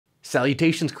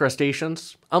Salutations,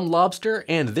 crustaceans. I'm Lobster,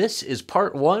 and this is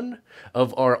part 1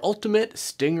 of our Ultimate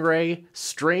Stingray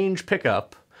Strange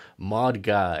Pickup Mod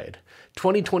Guide,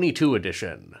 2022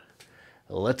 edition.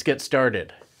 Let's get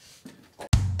started.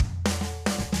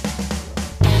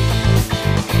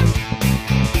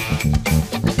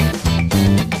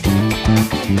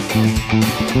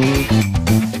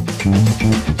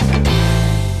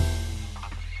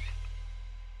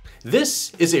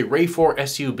 This is a RAV4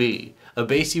 SUB, a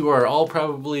bass you are all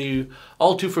probably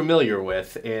all too familiar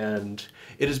with, and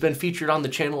it has been featured on the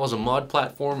channel as a mod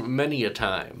platform many a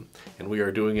time, and we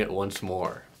are doing it once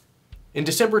more. In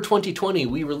December 2020,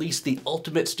 we released the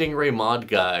Ultimate Stingray Mod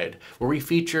Guide, where we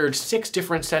featured 6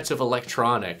 different sets of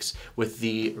electronics with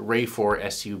the RAV4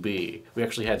 SUB. We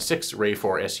actually had 6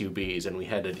 RAV4 SUBs, and we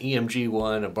had an EMG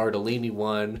one, a Bartolini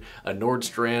one, a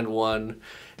Nordstrand one,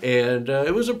 and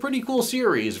it was a pretty cool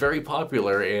series, very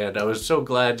popular, and I was so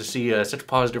glad to see such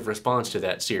positive response to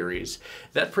that series.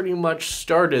 That pretty much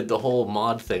started the whole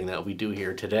mod thing that we do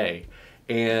here today.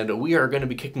 And we are going to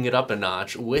be kicking it up a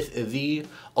notch with the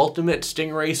Ultimate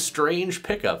Stingray Strange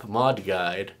Pickup Mod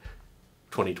Guide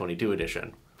 2022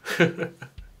 edition.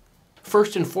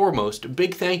 First and foremost,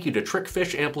 big thank you to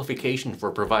Trickfish Amplification for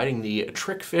providing the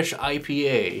Trickfish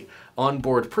IPA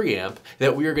onboard preamp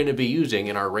that we are going to be using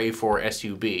in our RAV4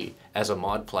 SUB as a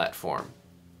mod platform.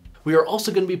 We are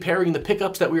also going to be pairing the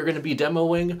pickups that we are going to be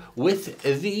demoing with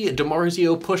the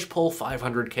DiMarzio push-pull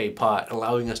 500K pot,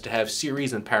 allowing us to have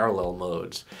series and parallel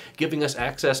modes, giving us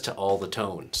access to all the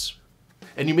tones.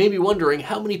 And you may be wondering,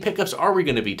 how many pickups are we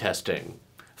going to be testing?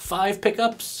 5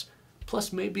 pickups,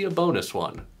 plus maybe a bonus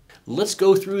one. Let's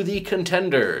go through the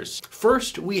contenders.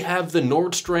 First, we have the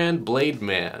Nordstrand Blade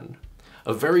Man.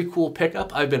 A very cool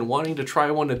pickup. I've been wanting to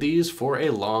try one of these for a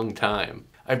long time.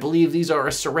 I believe these are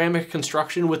a ceramic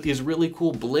construction with these really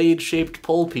cool blade-shaped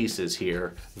pole pieces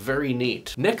here. Very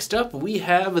neat. Next up, we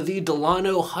have the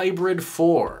Delano Hybrid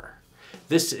 4.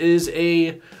 This is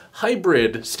a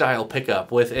hybrid style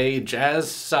pickup with a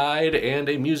jazz side and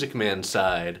a Music Man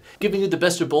side, giving you the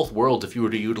best of both worlds if you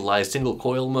were to utilize single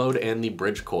coil mode and the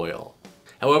bridge coil.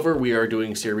 However, we are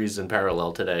doing series and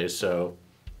parallel today, so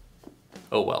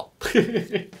oh well.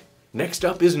 Next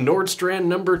up is Nordstrand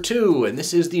number 2, and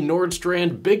this is the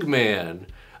Nordstrand Big Man.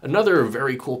 Another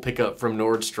very cool pickup from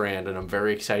Nordstrand, and I'm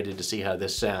very excited to see how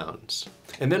this sounds.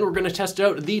 And then we're going to test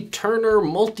out the Turner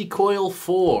Multi-Coil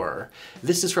 4.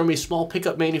 This is from a small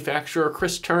pickup manufacturer,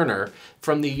 Chris Turner,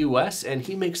 from the US, and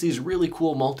he makes these really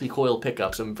cool multi-coil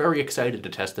pickups. I'm very excited to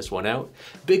test this one out.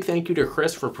 Big thank you to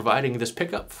Chris for providing this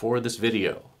pickup for this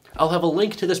video. I'll have a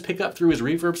link to this pickup through his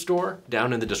Reverb store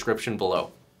down in the description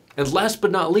below. And last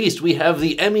but not least, we have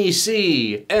the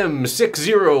MEC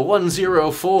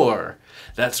M60104.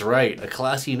 That's right, a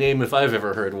classy name if I've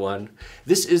ever heard one.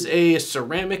 This is a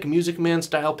ceramic Music Man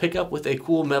style pickup with a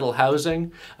cool metal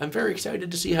housing. I'm very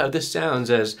excited to see how this sounds,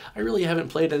 as I really haven't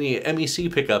played any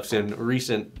MEC pickups in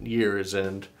recent years,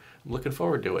 and I'm looking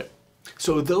forward to it.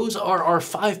 So those are our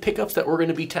 5 pickups that we're going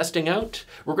to be testing out.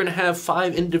 We're going to have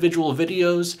 5 individual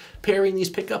videos pairing these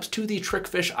pickups to the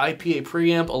Trickfish IPA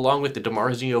Preamp along with the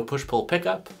DiMarzio push-pull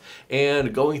pickup,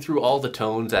 and going through all the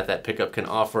tones that that pickup can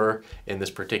offer in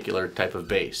this particular type of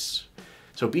bass.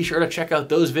 So be sure to check out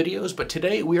those videos, but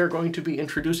today we are going to be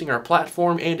introducing our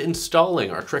platform and installing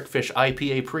our Trickfish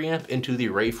IPA Preamp into the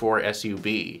RAV4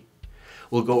 SUB.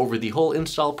 We'll go over the whole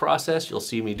install process, you'll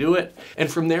see me do it, and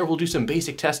from there we'll do some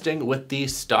basic testing with the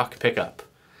stock pickup.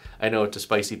 I know it's a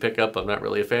spicy pickup, I'm not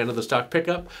really a fan of the stock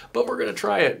pickup, but we're going to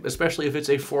try it, especially if it's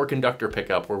a 4-conductor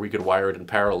pickup where we could wire it in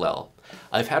parallel.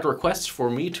 I've had requests for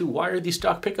me to wire the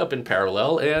stock pickup in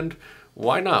parallel, and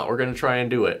why not? We're going to try and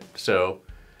do it. So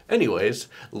anyways,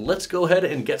 let's go ahead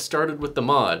and get started with the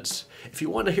mods. If you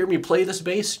want to hear me play this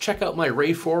bass, check out my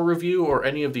RAV4 review or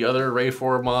any of the other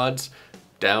RAV4 mods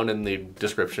down in the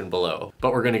description below.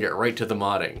 But we're going to get right to the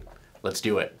modding. Let's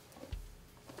do it.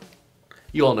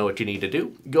 You all know what you need to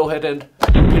do. Go ahead and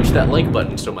pinch that like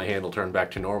button so my hand will turn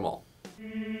back to normal.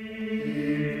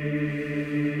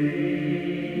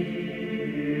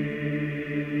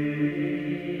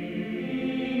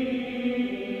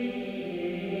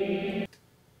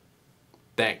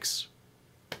 Thanks.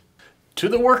 To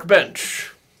the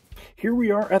workbench. Here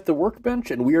we are at the workbench,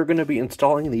 and we are going to be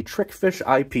installing the Trickfish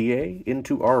IPA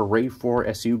into our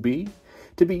RAV4 SUB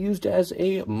to be used as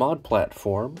a mod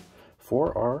platform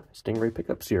for our Stingray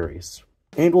pickup series.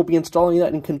 And we'll be installing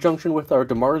that in conjunction with our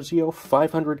DiMarzio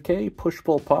 500K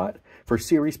push-pull pot for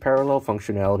series parallel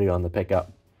functionality on the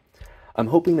pickup. I'm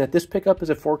hoping that this pickup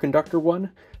is a 4-conductor one,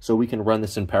 so we can run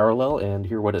this in parallel and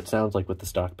hear what it sounds like with the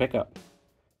stock pickup.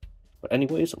 But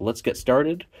anyways, let's get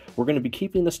started. We're going to be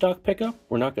keeping the stock pickup.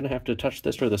 We're not going to have to touch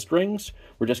this or the strings.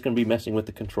 We're just going to be messing with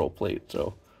the control plate.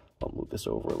 So I'll move this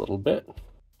over a little bit.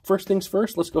 First things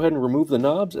first, let's go ahead and remove the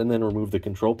knobs and then remove the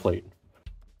control plate.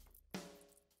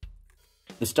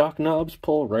 The stock knobs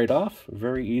pull right off,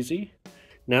 very easy.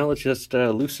 Now let's just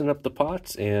loosen up the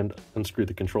pots and unscrew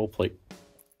the control plate.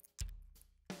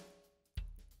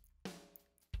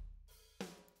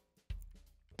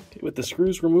 Okay, with the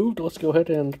screws removed, let's go ahead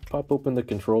and pop open the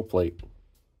control plate.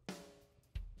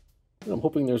 I'm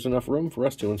hoping there's enough room for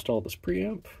us to install this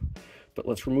preamp, but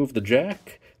let's remove the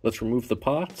jack, let's remove the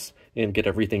pots, and get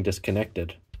everything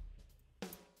disconnected.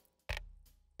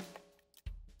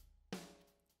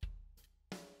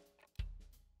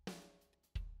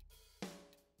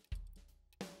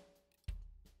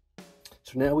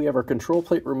 So now we have our control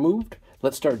plate removed.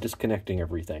 Let's start disconnecting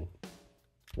everything.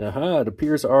 Aha, it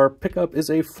appears our pickup is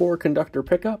a 4-conductor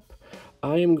pickup.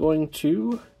 I am going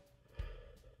to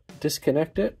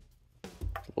disconnect it.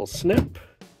 A little snip.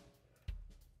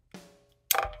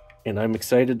 And I'm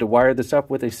excited to wire this up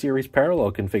with a series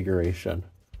parallel configuration.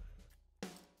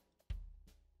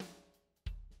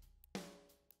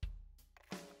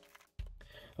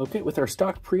 Okay, with our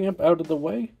stock preamp out of the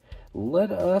way,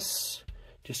 let us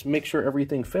just make sure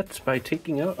everything fits by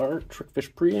taking out our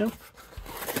Trickfish preamp.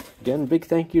 Again, big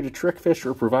thank you to Trickfish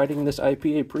for providing this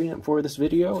IPA preamp for this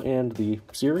video and the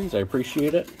series. I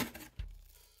appreciate it.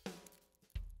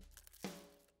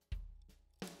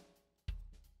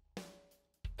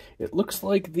 It looks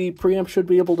like the preamp should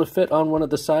be able to fit on one of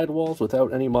the side walls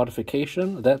without any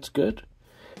modification. That's good.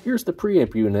 Here's the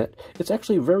preamp unit. It's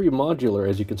actually very modular.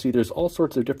 As you can see, there's all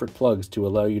sorts of different plugs to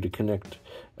allow you to connect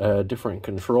different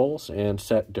controls and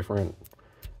set different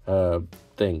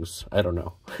things. I don't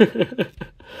know.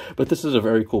 But this is a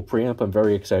very cool preamp. I'm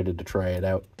very excited to try it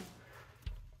out.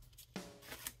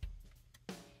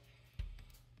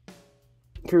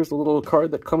 Here's a little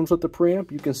card that comes with the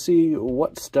preamp. You can see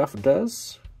what stuff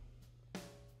does.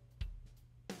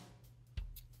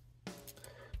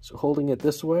 So holding it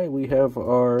this way, we have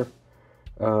our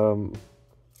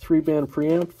 3-band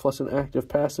preamp plus an active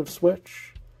passive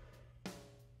switch.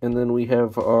 And then we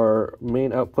have our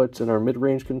main outputs and our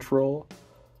mid-range control,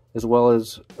 as well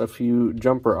as a few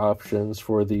jumper options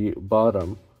for the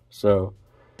bottom. So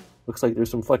looks like there's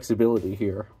some flexibility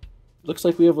here. Looks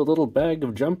like we have a little bag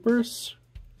of jumpers.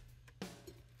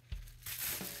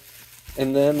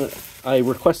 And then I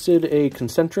requested a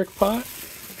concentric pot.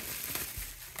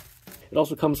 It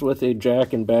also comes with a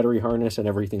jack and battery harness and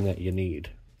everything that you need.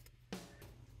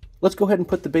 Let's go ahead and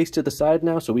put the base to the side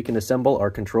now so we can assemble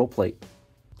our control plate.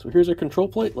 So here's our control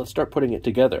plate. Let's start putting it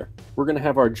together. We're going to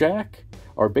have our jack,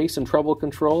 our bass and treble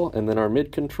control, and then our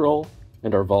mid control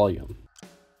and our volume.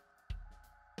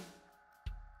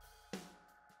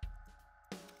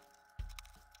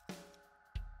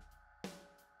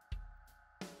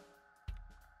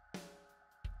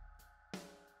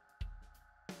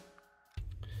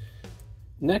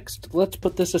 Next, let's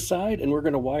put this aside and we're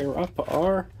going to wire up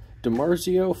our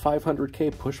DiMarzio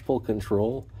 500K push-pull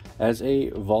control as a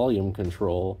volume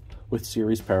control with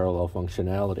series parallel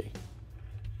functionality.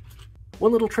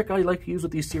 One little trick I like to use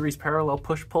with these series parallel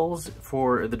push-pulls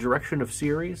for the direction of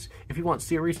series, if you want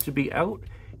series to be out,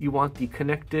 you want the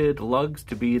connected lugs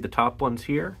to be the top ones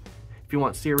here. If you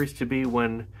want series to be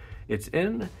when it's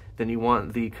in, then you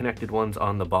want the connected ones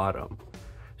on the bottom.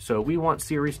 So we want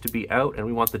series to be out and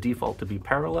we want the default to be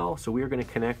parallel, so we are going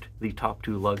to connect the top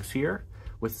 2 lugs here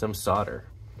with some solder.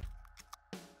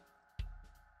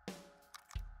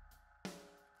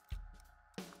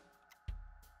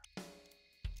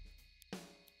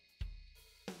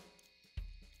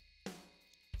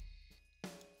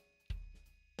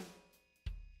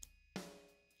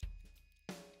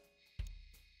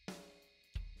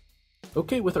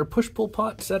 Okay, with our push-pull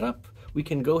pot set up, we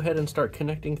can go ahead and start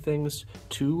connecting things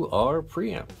to our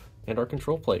preamp and our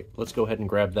control plate. Let's go ahead and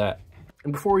grab that.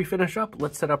 And before we finish up,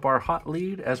 let's set up our hot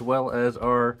lead as well as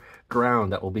our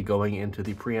ground that will be going into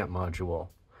the preamp module.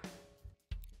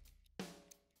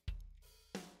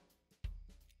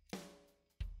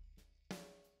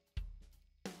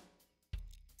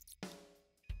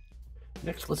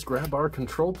 Next, let's grab our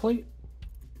control plate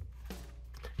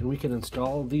and we can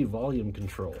install the volume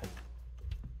control.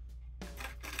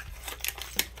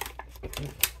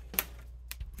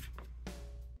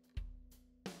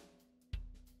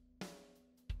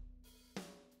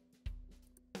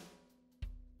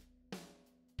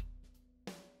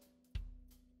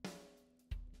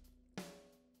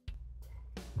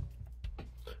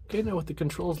 Okay, now with the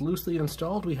controls loosely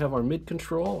installed, we have our mid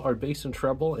control, our bass and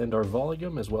treble, and our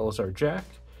volume, as well as our jack.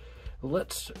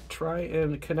 let's try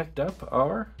and connect up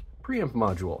our preamp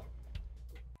module.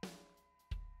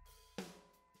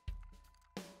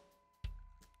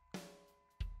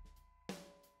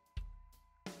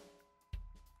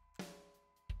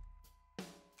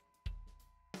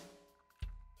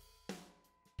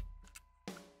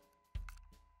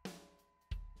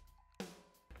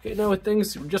 Okay, now with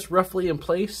things just roughly in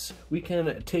place, we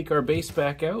can take our bass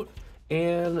back out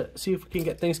and see if we can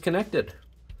get things connected.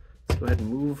 Let's go ahead and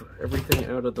move everything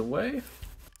out of the way.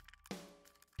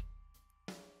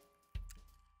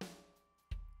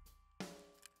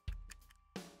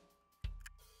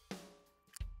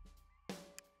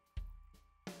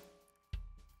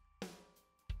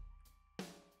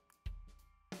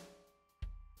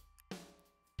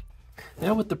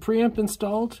 Now with the preamp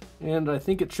installed, and I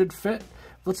think it should fit,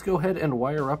 let's go ahead and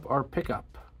wire up our pickup.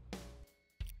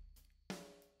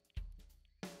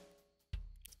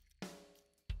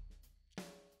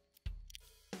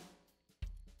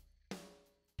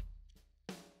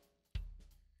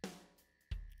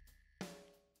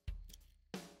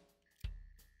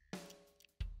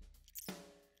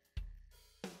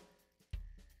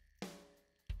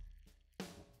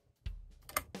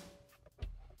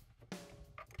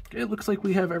 Okay, it looks like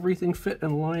we have everything fit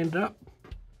and lined up.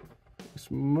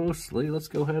 Mostly, let's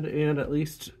go ahead and at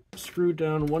least screw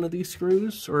down one of these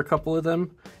screws, or a couple of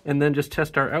them, and then just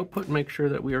test our output and make sure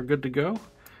that we are good to go.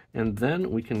 And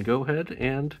then we can go ahead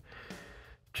and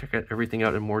check everything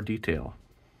out in more detail.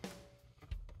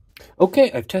 Okay,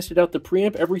 I've tested out the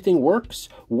preamp, everything works.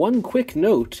 One quick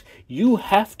note, you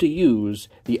have to use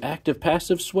the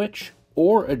active-passive switch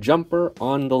or a jumper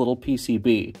on the little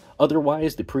PCB.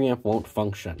 Otherwise, the preamp won't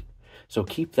function. So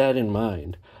keep that in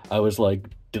mind. I was like,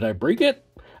 did I break it?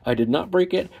 I did not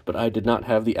break it, but I did not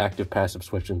have the active-passive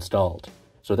switch installed.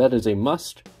 So that is a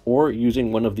must, or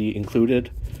using one of the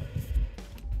included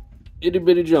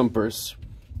itty-bitty jumpers.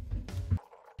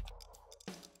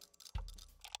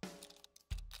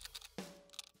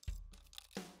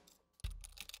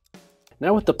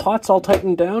 Now with the pots all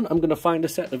tightened down, I'm going to find a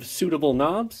set of suitable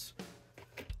knobs.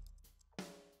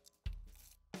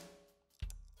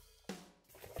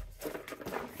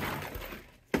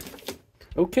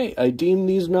 Okay, I deem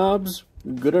these knobs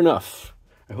good enough.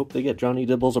 I hope they get Johnny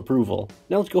Dibble's approval.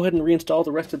 Now let's go ahead and reinstall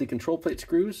the rest of the control plate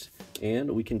screws,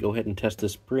 and we can go ahead and test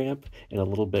this preamp in a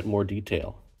little bit more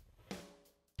detail.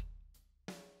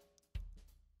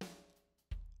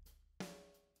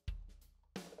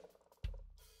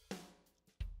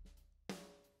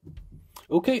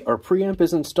 Okay, our preamp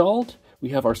is installed. We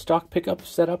have our stock pickup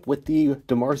set up with the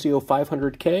DiMarzio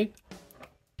 500K.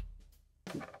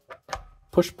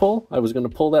 Push-pull. I was going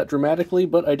to pull that dramatically,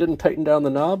 but I didn't tighten down the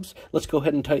knobs. Let's go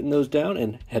ahead and tighten those down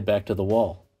and head back to the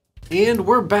wall. And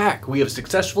we're back. We have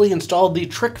successfully installed the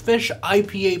Trickfish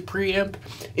IPA Preamp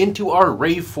into our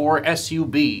RAV4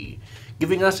 SUB,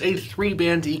 giving us a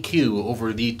 3-band EQ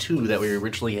over the 2 that we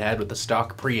originally had with the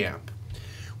stock preamp.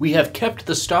 We have kept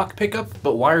the stock pickup,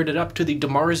 but wired it up to the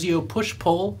DiMarzio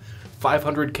push-pull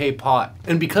 500K pot.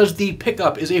 And because the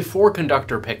pickup is a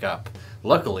 4-conductor pickup,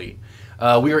 luckily,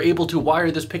 we are able to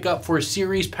wire this pickup for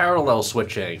series parallel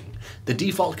switching. The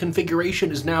default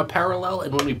configuration is now parallel,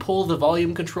 and when we pull the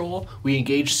volume control, we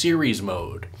engage series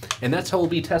mode. And that's how we'll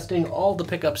be testing all the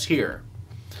pickups here.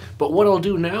 But what I'll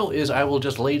do now is I will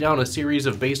just lay down a series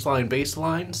of bass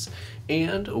lines,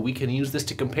 and we can use this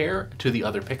to compare to the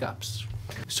other pickups.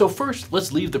 So first,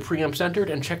 let's leave the preamp centered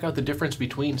and check out the difference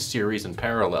between series and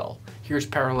parallel. Here's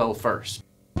parallel first.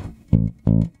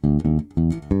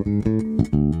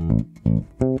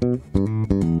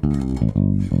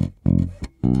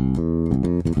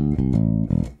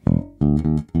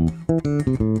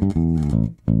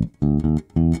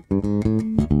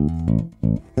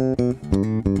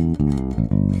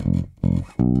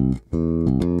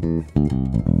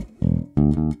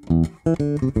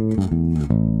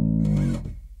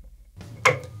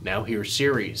 Now here's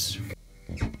series.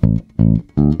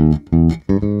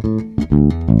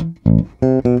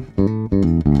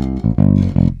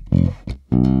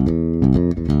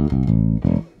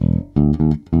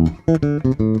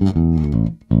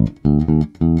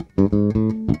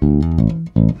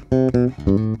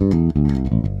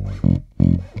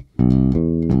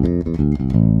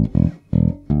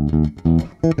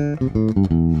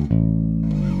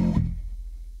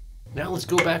 Now let's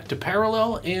go back to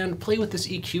parallel and play with this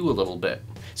EQ a little bit.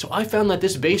 So I found that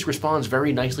this bass responds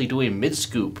very nicely to a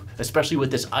mid-scoop, especially with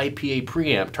this IPA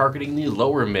preamp targeting the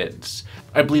lower mids.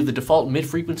 I believe the default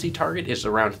mid-frequency target is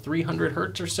around 300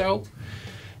 Hz or so.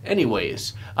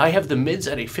 Anyways, I have the mids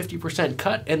at a 50%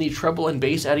 cut and the treble and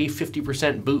bass at a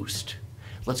 50% boost.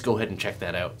 Let's go ahead and check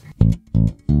that out.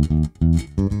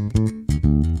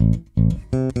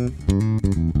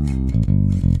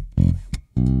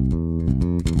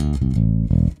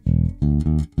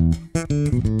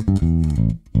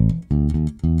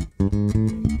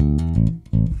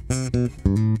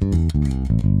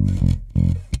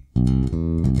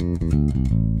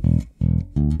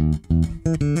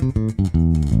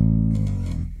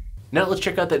 Now let's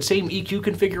check out that same EQ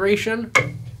configuration,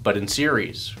 but in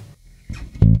series.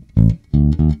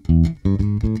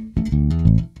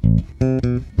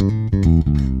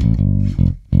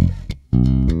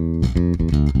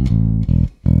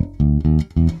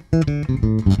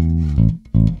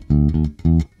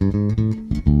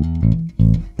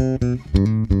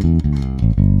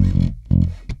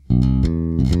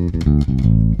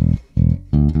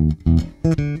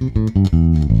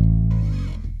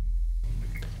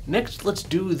 Next, let's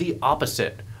do the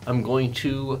opposite. I'm going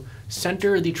to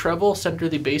center the treble, center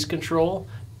the bass control,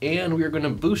 and we're going to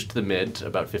boost the mids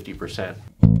about 50%.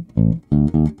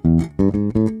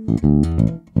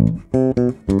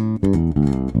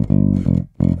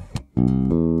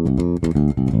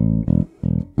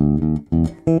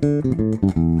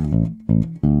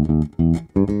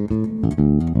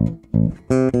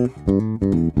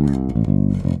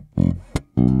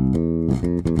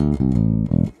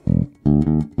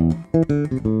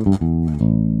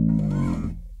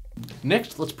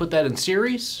 Next, let's put that in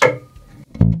series.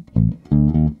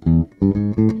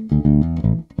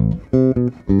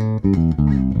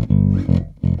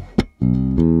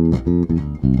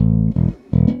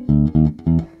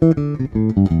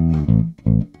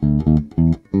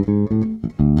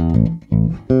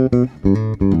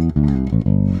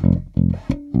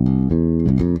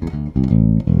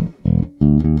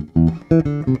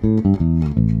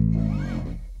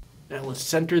 Now let's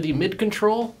center the mid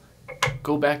control,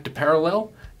 go back to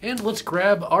parallel, and let's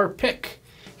grab our pick.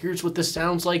 Here's what this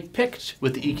sounds like picked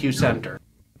with the EQ center.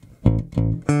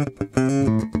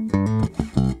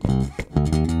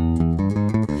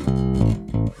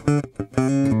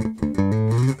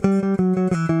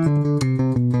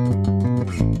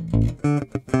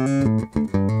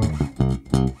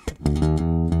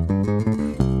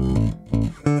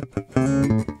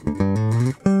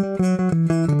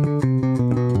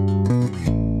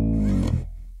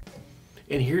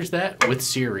 And here's that with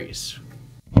series.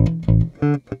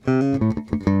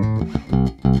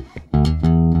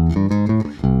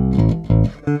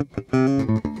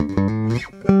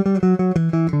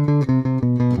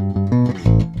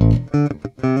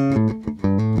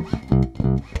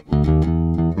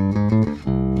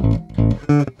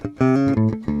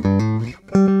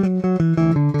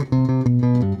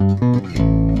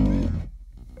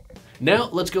 Now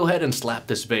let's go ahead and slap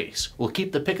this bass. We'll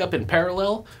keep the pickup in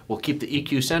parallel, we'll keep the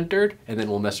EQ centered, and then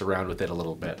we'll mess around with it a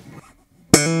little bit.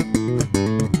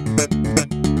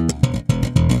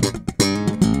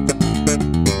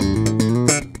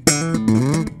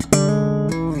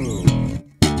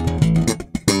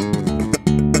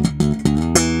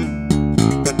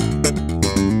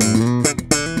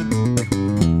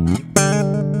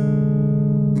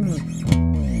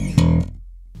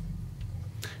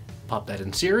 Pop that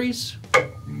in series.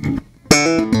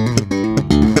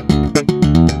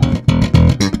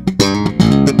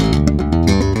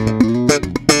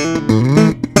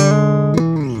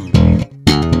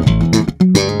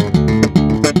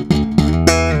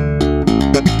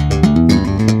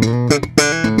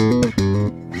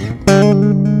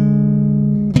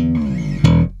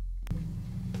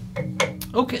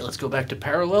 Okay, let's go back to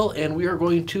parallel, and we are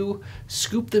going to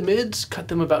scoop the mids, cut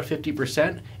them about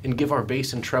 50%, and give our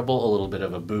bass and treble a little bit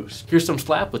of a boost. Here's some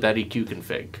slap with that EQ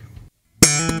config.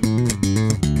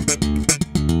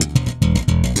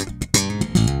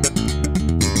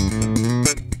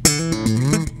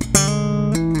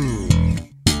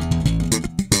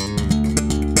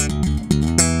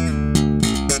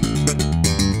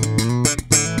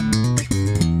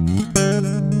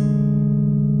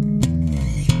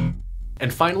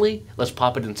 And finally, let's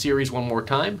pop it in series one more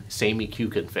time, same EQ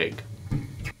config.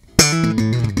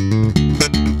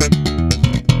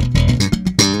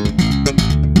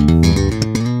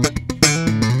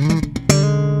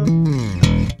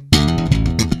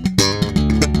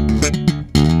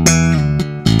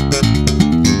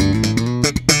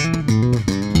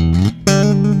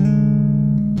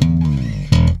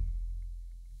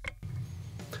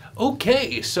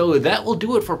 Okay, so that will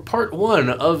do it for part one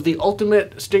of the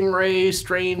Ultimate Stingray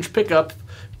Strange Pickup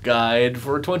Guide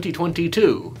for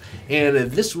 2022. And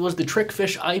this was the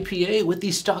Trickfish IPA with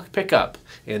the stock pickup.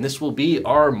 And this will be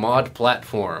our mod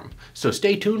platform. So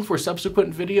stay tuned for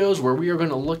subsequent videos where we are going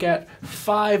to look at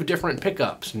 5 different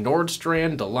pickups.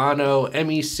 Nordstrand, Delano,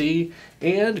 MEC,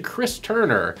 and Chris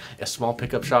Turner, a small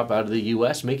pickup shop out of the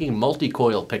US making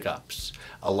multi-coil pickups.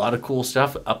 A lot of cool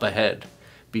stuff up ahead.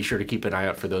 Be sure to keep an eye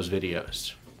out for those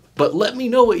videos. But let me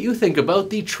know what you think about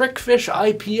the Trickfish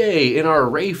IPA in our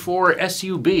Ray 4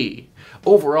 SUB.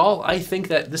 Overall, I think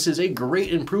that this is a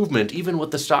great improvement even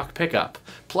with the stock pickup.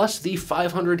 Plus, the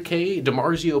 500K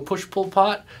DiMarzio push-pull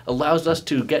pot allows us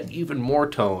to get even more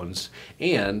tones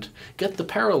and get the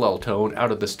parallel tone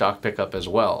out of the stock pickup as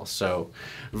well. So,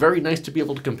 very nice to be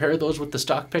able to compare those with the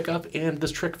stock pickup and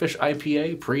this Trickfish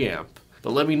IPA preamp.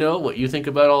 But let me know what you think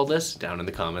about all this down in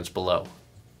the comments below.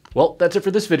 Well, that's it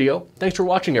for this video. Thanks for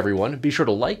watching, everyone. Be sure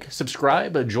to like,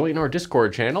 subscribe, join our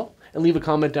Discord channel, and leave a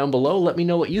comment down below. Let me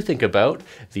know what you think about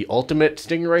the Ultimate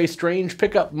Stingray Strange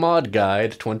Pickup Mod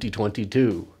Guide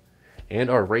 2022 and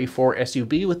our Ray 4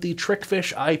 SUB with the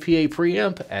Trickfish IPA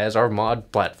preamp as our mod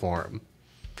platform.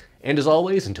 And as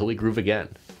always, until we groove again.